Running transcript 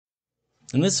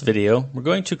In this video, we're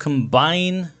going to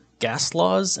combine gas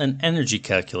laws and energy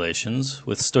calculations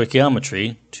with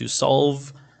stoichiometry to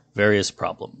solve various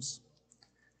problems.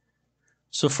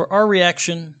 So for our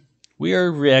reaction, we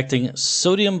are reacting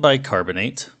sodium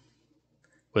bicarbonate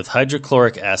with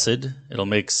hydrochloric acid. It'll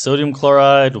make sodium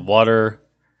chloride, water,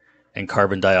 and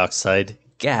carbon dioxide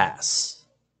gas.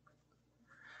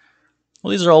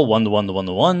 Well, these are all 1 to 1 to 1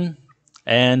 to 1.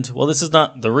 And while this is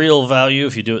not the real value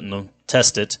if you do it and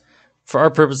test it, for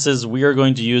our purposes, we are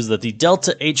going to use that the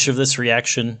delta H of this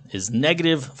reaction is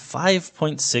negative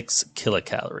 5.6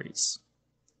 kilocalories.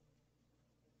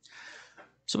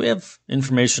 So we have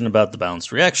information about the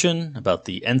balanced reaction, about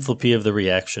the enthalpy of the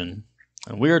reaction,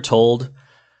 and we are told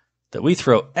that we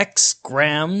throw X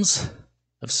grams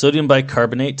of sodium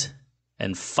bicarbonate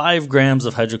and 5 grams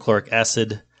of hydrochloric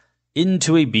acid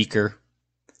into a beaker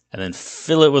and then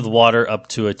fill it with water up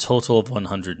to a total of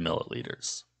 100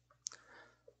 milliliters.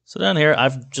 So down here,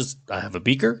 I have a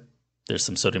beaker. There's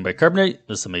some sodium bicarbonate,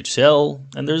 there's some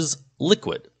HCl, and there's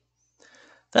liquid.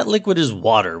 That liquid is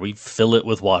water. We fill it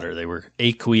with water. They were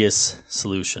aqueous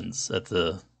solutions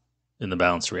in the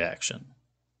balanced reaction.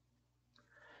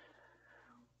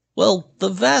 Well, the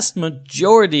vast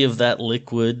majority of that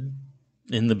liquid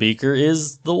in the beaker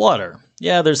is the water.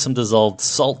 Yeah, there's some dissolved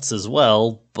salts as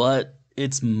well, but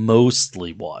it's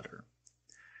mostly water.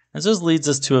 And so this leads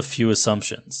us to a few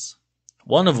assumptions.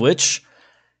 One of which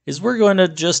is we're going to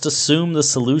just assume the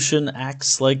solution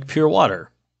acts like pure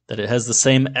water, that it has the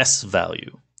same S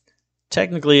value.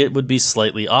 Technically, it would be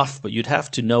slightly off, but you'd have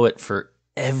to know it for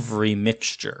every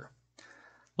mixture.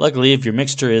 Luckily, if your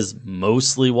mixture is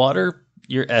mostly water,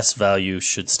 your S value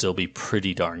should still be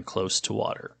pretty darn close to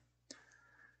water.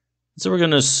 So we're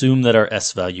going to assume that our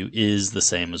S value is the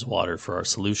same as water for our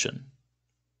solution.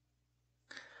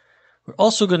 We're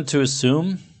also going to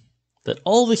assume that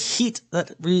all the heat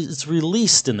that is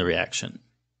released in the reaction.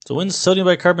 So when sodium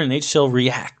bicarbonate and HCl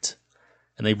react,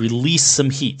 and they release some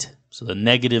heat, so the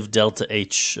negative delta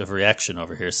H of reaction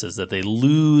over here says that they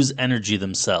lose energy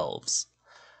themselves.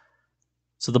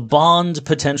 So the bond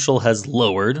potential has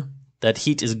lowered, that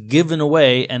heat is given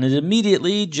away, and it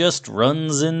immediately just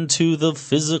runs into the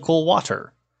physical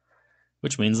water,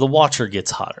 which means the water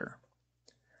gets hotter.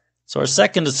 So our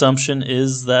second assumption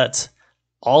is that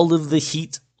all of the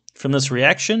heat from this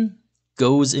reaction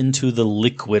goes into the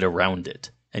liquid around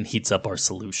it and heats up our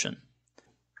solution.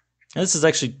 Now, this is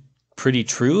actually pretty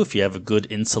true if you have a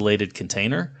good insulated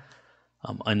container.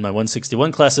 In my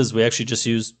 161 classes, we actually just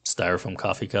use styrofoam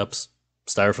coffee cups.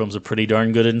 Styrofoam's a pretty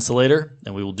darn good insulator,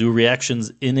 and we will do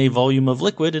reactions in a volume of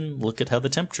liquid and look at how the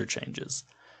temperature changes.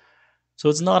 So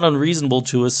it's not unreasonable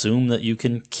to assume that you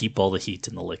can keep all the heat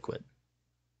in the liquid.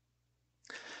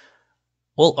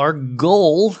 Well, our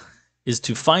goal is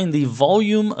to find the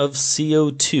volume of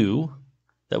CO2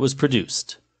 that was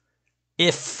produced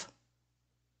if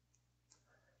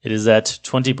it is at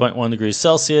 20.1 degrees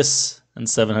Celsius and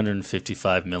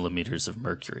 755 millimeters of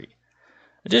mercury.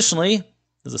 Additionally,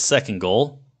 there's a second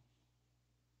goal.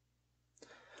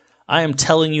 I am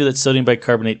telling you that sodium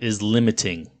bicarbonate is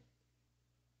limiting.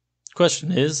 The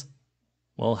question is,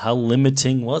 well, how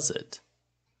limiting was it?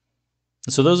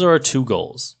 So those are our two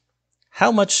goals. How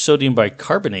much sodium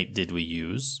bicarbonate did we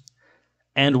use,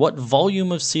 and what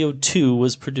volume of CO2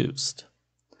 was produced?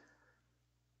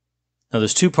 Now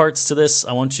there's two parts to this.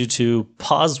 I want you to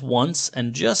pause once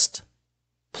and just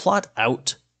plot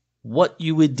out what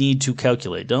you would need to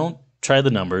calculate. Don't try the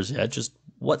numbers yet, just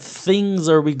what things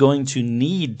are we going to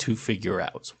need to figure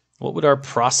out? What would our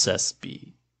process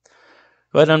be?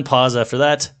 Go ahead and pause after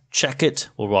that, check it,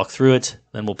 we'll walk through it,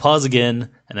 then we'll pause again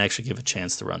and actually give a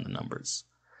chance to run the numbers.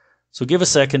 So give a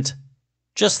second,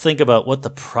 just think about what the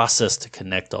process to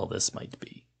connect all this might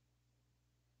be.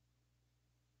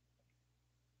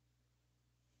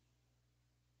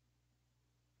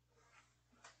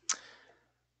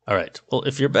 All right, well,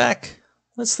 if you're back,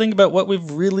 let's think about what we've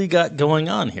really got going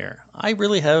on here. I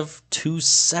really have two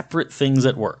separate things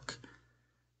at work.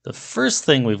 The first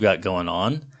thing we've got going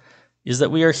on is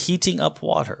that we are heating up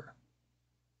water.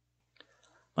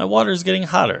 My water is getting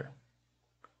hotter.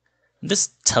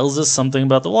 This tells us something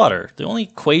about the water. The only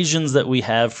equations that we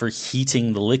have for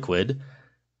heating the liquid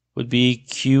would be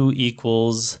Q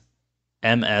equals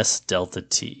ms delta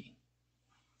T.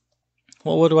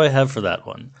 Well, what do I have for that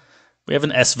one? We have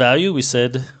an S value. We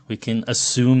said we can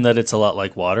assume that it's a lot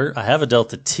like water. I have a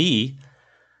delta T.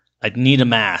 I'd need a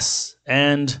mass.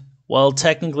 And while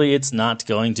technically it's not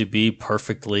going to be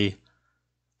perfectly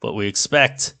what we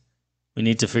expect, we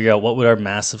need to figure out what would our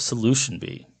mass of solution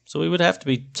be. So we would have to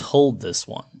be told this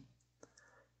one.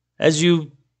 As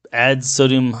you add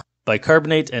sodium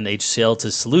bicarbonate and HCl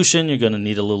to solution, you're going to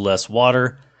need a little less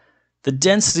water. The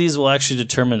densities will actually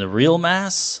determine the real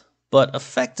mass, but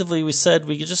effectively we said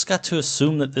we just got to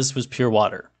assume that this was pure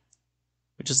water.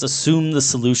 We just assume the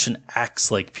solution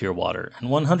acts like pure water, and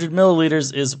 100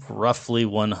 milliliters is roughly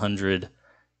 100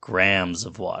 grams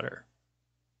of water.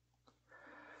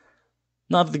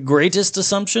 Not the greatest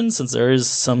assumption, since there is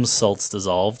some salts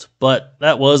dissolved, but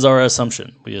that was our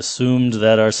assumption. We assumed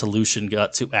that our solution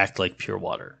got to act like pure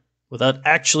water. Without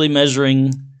actually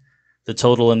measuring the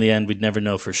total in the end, we'd never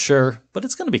know for sure, but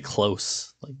it's going to be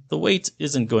close. Like, the weight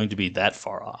isn't going to be that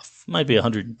far off. It might be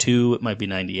 102, it might be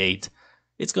 98.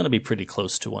 It's going to be pretty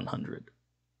close to 100.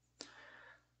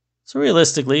 So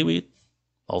realistically, we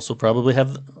also probably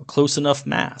have a close enough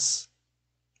mass.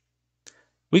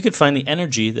 We could find the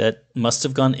energy that must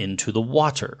have gone into the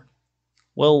water.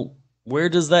 Well, where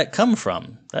does that come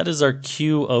from? That is our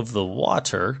Q of the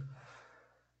water.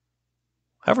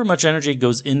 However much energy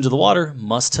goes into the water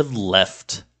must have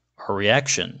left our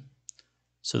reaction.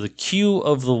 So the Q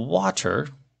of the water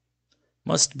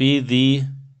must be the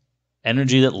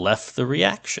energy that left the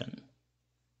reaction.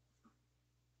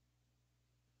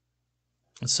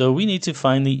 So we need to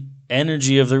find the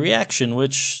energy of the reaction,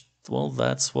 which, well,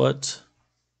 that's what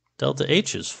delta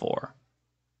H is for.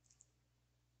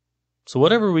 So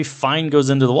whatever we find goes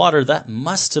into the water, that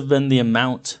must have been the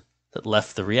amount that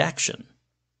left the reaction.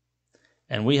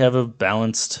 And we have a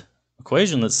balanced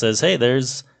equation that says, hey,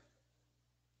 there's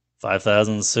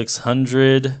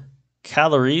 5,600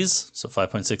 calories, so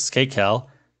 5.6 kcal,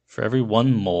 for every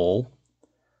 1 mole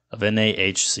of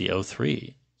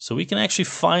NaHCO3. So we can actually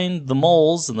find the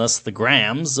moles, and thus the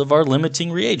grams, of our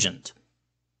limiting reagent.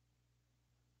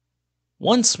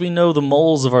 Once we know the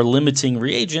moles of our limiting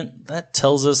reagent, that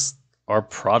tells us our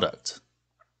product.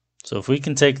 So if we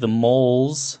can take the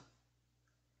moles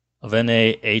of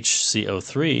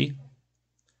NaHCO3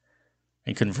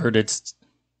 and convert it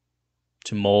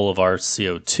to mole of our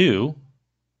CO2,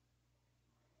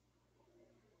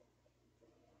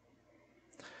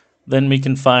 then we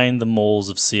can find the moles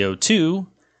of CO2,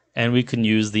 and we can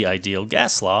use the ideal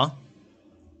gas law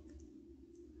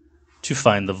to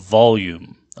find the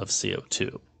volume of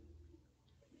CO2.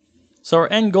 So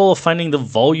our end goal of finding the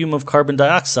volume of carbon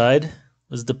dioxide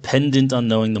was dependent on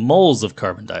knowing the moles of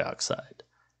carbon dioxide.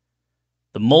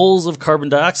 The moles of carbon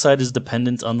dioxide is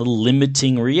dependent on the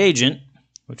limiting reagent,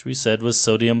 which we said was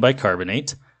sodium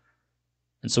bicarbonate.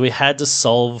 And so we had to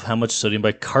solve how much sodium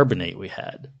bicarbonate we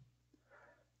had.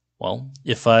 Well,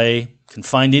 if I can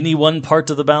find any one part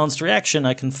of the balanced reaction,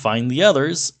 I can find the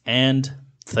others, and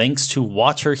thanks to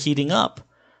water heating up,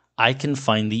 I can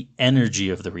find the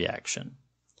energy of the reaction,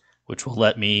 which will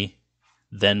let me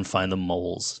then find the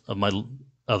moles of my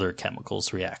other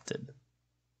chemicals reacted.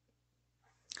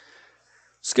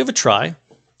 Just give it a try.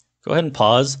 Go ahead and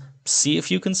pause. See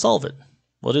if you can solve it.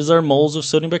 What is our moles of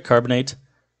sodium bicarbonate?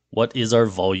 What is our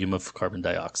volume of carbon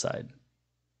dioxide?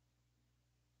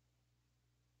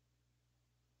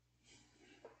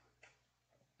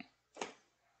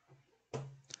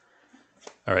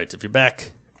 All right, if you're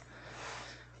back,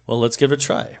 well, let's give it a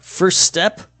try. First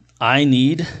step, I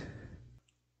need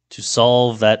to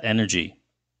solve that energy.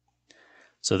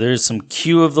 So there's some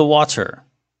Q of the water.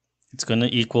 It's going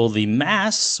to equal the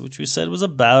mass, which we said was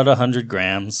about 100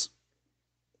 grams.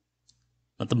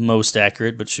 Not the most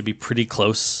accurate, but should be pretty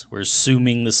close. We're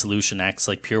assuming the solution acts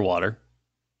like pure water.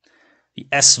 The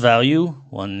S value,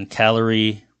 1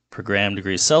 calorie per gram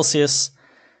degrees Celsius,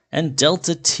 and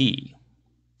delta T.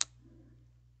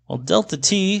 Well, delta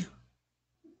T,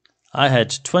 I had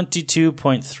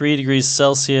 22.3 degrees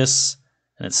Celsius,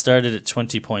 and it started at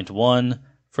 20.1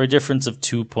 for a difference of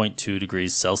 2.2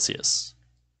 degrees Celsius.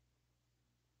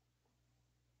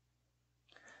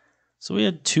 So we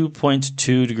had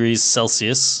 2.2 degrees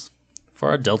Celsius for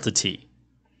our delta T.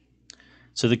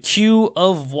 So the Q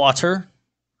of water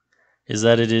is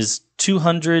that it is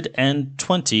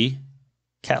 220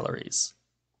 calories.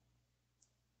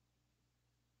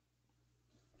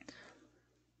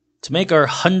 To make our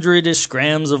 100-ish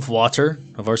grams of water,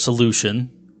 of our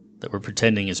solution, that we're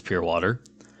pretending is pure water,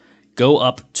 go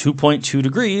up 2.2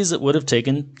 degrees, it would have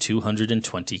taken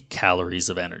 220 calories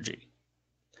of energy.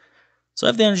 So I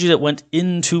have the energy that went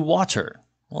into water.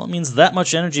 Well, it means that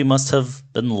much energy must have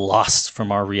been lost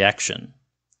from our reaction.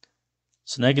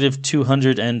 So negative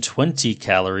 220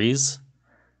 calories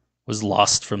was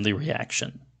lost from the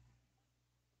reaction.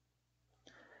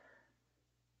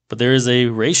 But there is a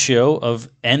ratio of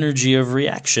energy of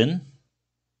reaction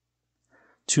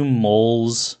to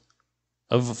moles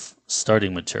of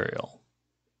starting material,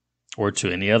 or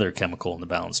to any other chemical in the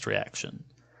balanced reaction.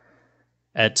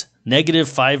 at negative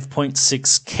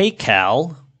 5.6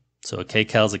 kcal. So a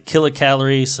kcal is a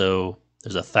kilocalorie, so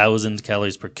there's 1,000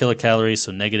 calories per kilocalorie,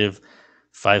 so negative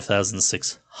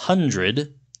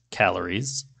 5,600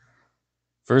 calories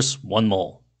versus 1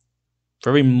 mole. For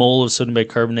every mole of sodium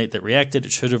bicarbonate that reacted,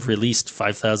 it should have released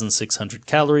 5,600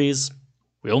 calories.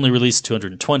 We only released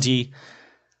 220,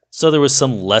 so there was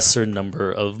some lesser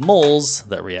number of moles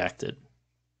that reacted.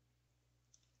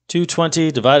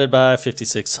 220 divided by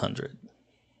 5,600.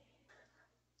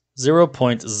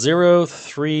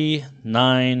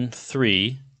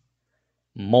 0.0393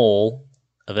 mole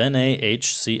of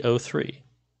NaHCO3.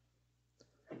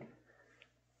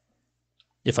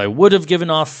 If I would have given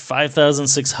off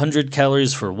 5,600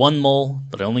 calories for 1 mole,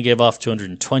 but I only gave off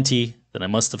 220, then I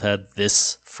must have had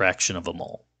this fraction of a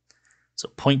mole. So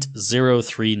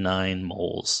 0.039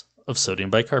 moles of sodium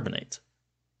bicarbonate.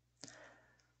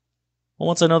 Well,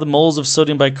 once I know the moles of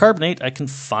sodium bicarbonate, I can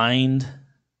find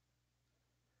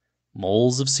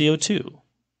moles of CO2.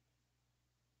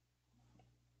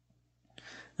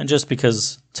 And just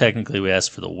because technically we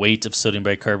asked for the weight of sodium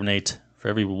bicarbonate, for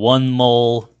every 1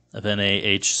 mole of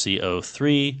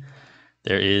NaHCO3,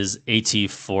 there is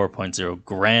 84.0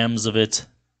 grams of it.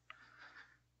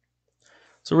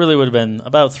 So it really would have been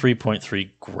about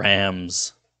 3.3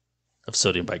 grams of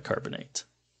sodium bicarbonate.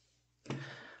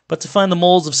 But to find the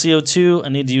moles of CO2, I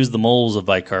need to use the moles of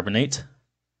bicarbonate.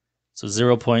 So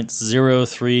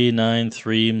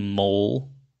 0.0393 mole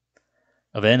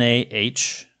of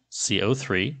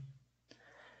NaHCO3.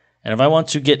 And if I want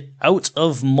to get out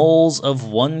of moles of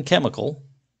one chemical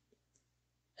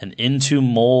and into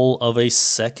mole of a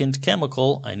second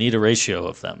chemical, I need a ratio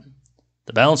of them.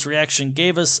 The balanced reaction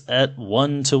gave us at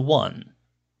 1:1.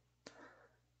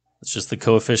 It's just the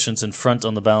coefficients in front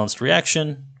on the balanced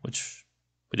reaction, which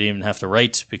we didn't even have to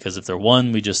write because if they're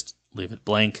 1, we just leave it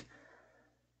blank.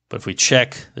 But if we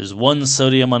check, there's 1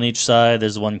 sodium on each side,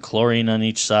 there's 1 chlorine on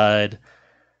each side.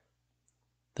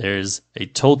 There's a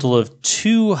total of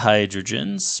 2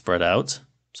 hydrogens spread out,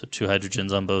 so 2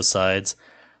 hydrogens on both sides.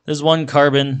 There's 1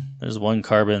 carbon, there's 1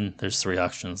 carbon, there's 3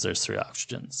 oxygens, there's 3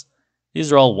 oxygens.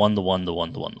 These are all 1:1 to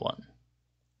 1:1 to 1.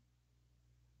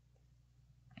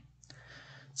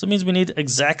 So it means we need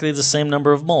exactly the same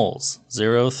number of moles,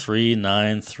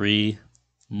 0.393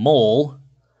 mole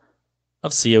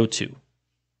of CO2.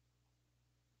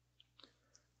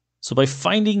 So by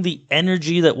finding the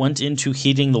energy that went into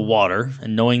heating the water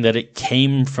and knowing that it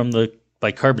came from the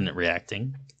bicarbonate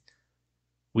reacting,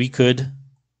 we could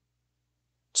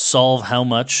solve how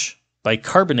much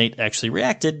bicarbonate actually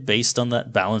reacted based on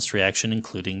that balanced reaction,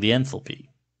 including the enthalpy.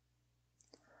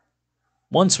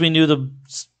 Once we knew the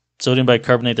sodium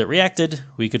bicarbonate that reacted,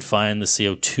 we could find the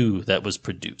CO2 that was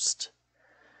produced.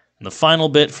 And the final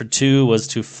bit for 2 was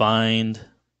to find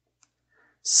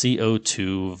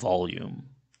CO2 volume.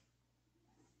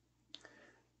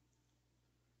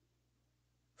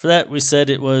 For that, we said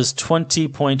it was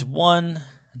 20.1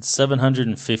 and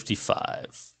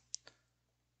 755.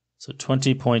 So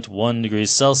 20.1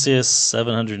 degrees Celsius,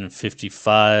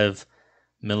 755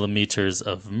 millimeters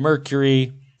of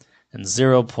mercury, and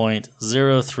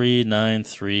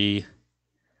 0.0393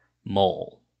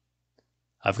 mole.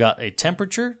 I've got a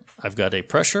temperature, I've got a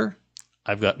pressure,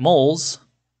 I've got moles.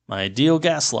 My ideal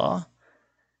gas law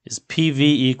is PV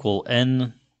equal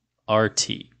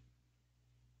nRT.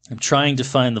 I'm trying to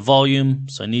find the volume,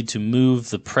 so I need to move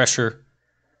the pressure.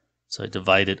 So I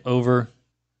divide it over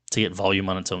to get volume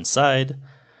on its own side.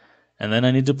 And then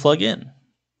I need to plug in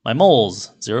my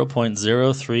moles,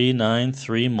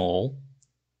 0.0393 mole.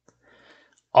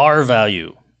 R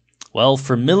value. Well,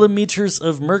 for millimeters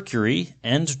of mercury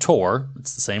and torr,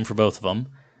 it's the same for both of them,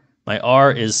 my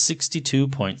R is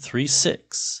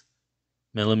 62.36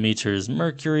 millimeters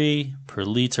mercury per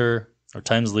liter, or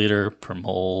times liter per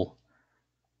mole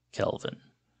Kelvin.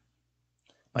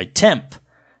 My temp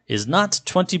is not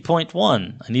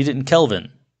 20.1. I need it in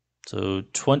Kelvin. So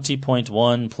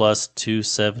 20.1 plus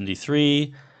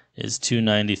 273 is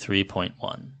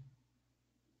 293.1.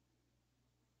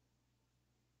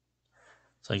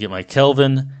 So I get my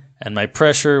Kelvin, and my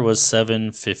pressure was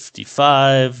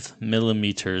 755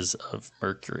 millimeters of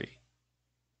mercury.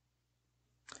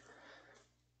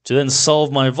 To then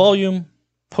solve my volume,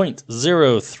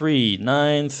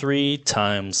 0.0393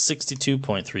 times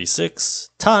 62.36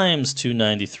 times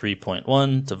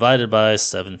 293.1 divided by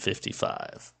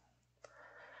 755.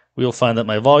 We will find that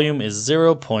my volume is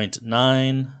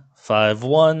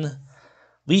 0.951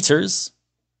 liters,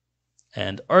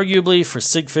 and arguably for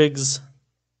sig figs,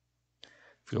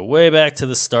 if we go way back to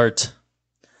the start,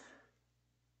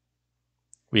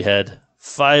 we had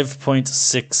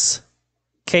 5.6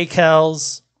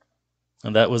 kcals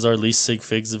And that was our least sig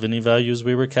figs of any values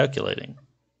we were calculating.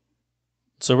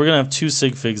 So we're going to have 2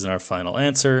 sig figs in our final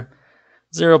answer,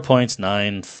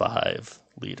 0.95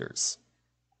 liters.